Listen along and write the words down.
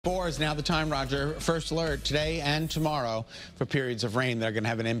4 is now the time, Roger. First alert today and tomorrow for periods of rain that are going to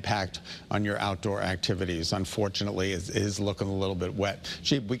have an impact on your outdoor activities. Unfortunately, it is looking a little bit wet.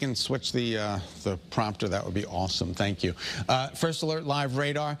 Sheep, we can switch the prompter. That would be awesome. Thank you. First alert live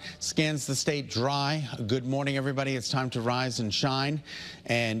radar scans the state dry. Good morning, everybody. It's time to rise and shine.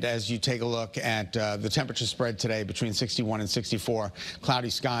 And as you take a look at the temperature spread today between 61 and 64,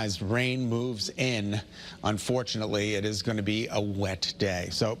 cloudy skies, rain moves in. Unfortunately, it is going to be a wet day.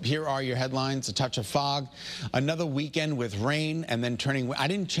 So here are your headlines: a touch of fog, another weekend with rain, and then turning. I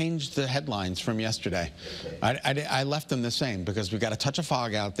didn't change the headlines from yesterday. I left them the same because we got a touch of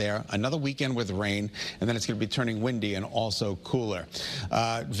fog out there, another weekend with rain, and then it's going to be turning windy and also cooler.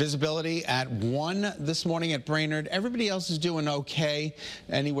 Visibility at 1 this morning at Brainerd. Everybody else is doing okay,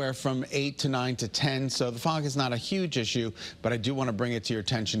 anywhere from 8 to 9 to 10. So the fog is not a huge issue, but I do want to bring it to your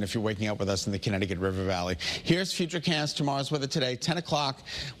attention if you're waking up with us in the Connecticut River Valley. Here's Futurecast, tomorrow's weather today, 10 o'clock.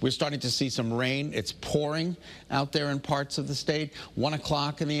 We're starting to see some rain. It's pouring out there in parts of the state. 1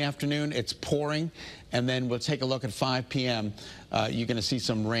 o'clock in the afternoon, it's pouring. And then we'll take a look at 5 p.m. You're going to see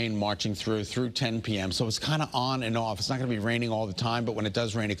some rain marching through 10 p.m. So it's kind of on and off. It's not going to be raining all the time, but when it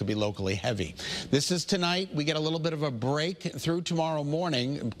does rain, it could be locally heavy. This is tonight. We get a little bit of a break through tomorrow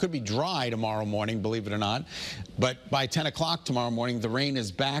morning. It could be dry tomorrow morning, believe it or not. But by 10 o'clock tomorrow morning, the rain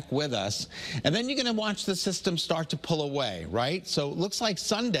is back with us. And then you're going to watch the system start to pull away, right? So it looks like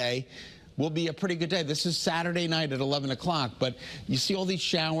Sunday will be a pretty good day. This is Saturday night at 11 o'clock, but you see all these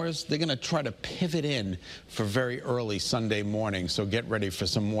showers? They're going to try to pivot in for very early Sunday morning, so get ready for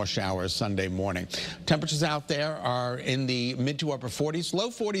some more showers Sunday morning. Temperatures out there are in the mid to upper 40s, low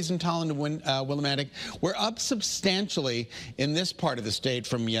 40s in Tolland and Willimantic. We're up substantially in this part of the state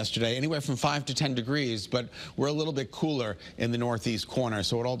from yesterday, anywhere from 5 to 10 degrees, but we're a little bit cooler in the northeast corner,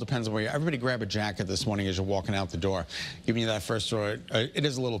 so it all depends on where you're. Everybody grab a jacket this morning as you're walking out the door. Giving you that first story. It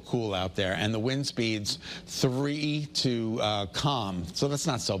is a little cool out there. And the wind speeds 3 to calm. So that's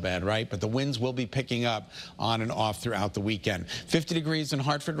not so bad, right? But the winds will be picking up on and off throughout the weekend. 50 degrees in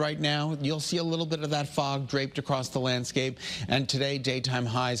Hartford right now. You'll see a little bit of that fog draped across the landscape. And today, daytime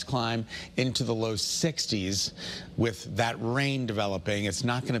highs climb into the low 60s with that rain developing. It's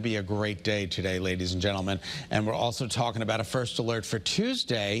not going to be a great day today, ladies and gentlemen. And we're also talking about a first alert for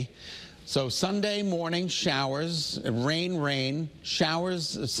Tuesday. So Sunday morning, showers, rain,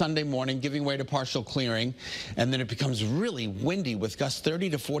 showers Sunday morning, giving way to partial clearing. And then it becomes really windy with gusts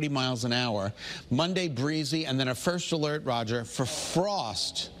 30 to 40 miles an hour. Monday, breezy, and then a first alert, Roger, for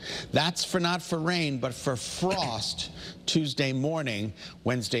frost. That's not for rain, but for frost Tuesday morning.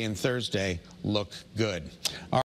 Wednesday and Thursday look good.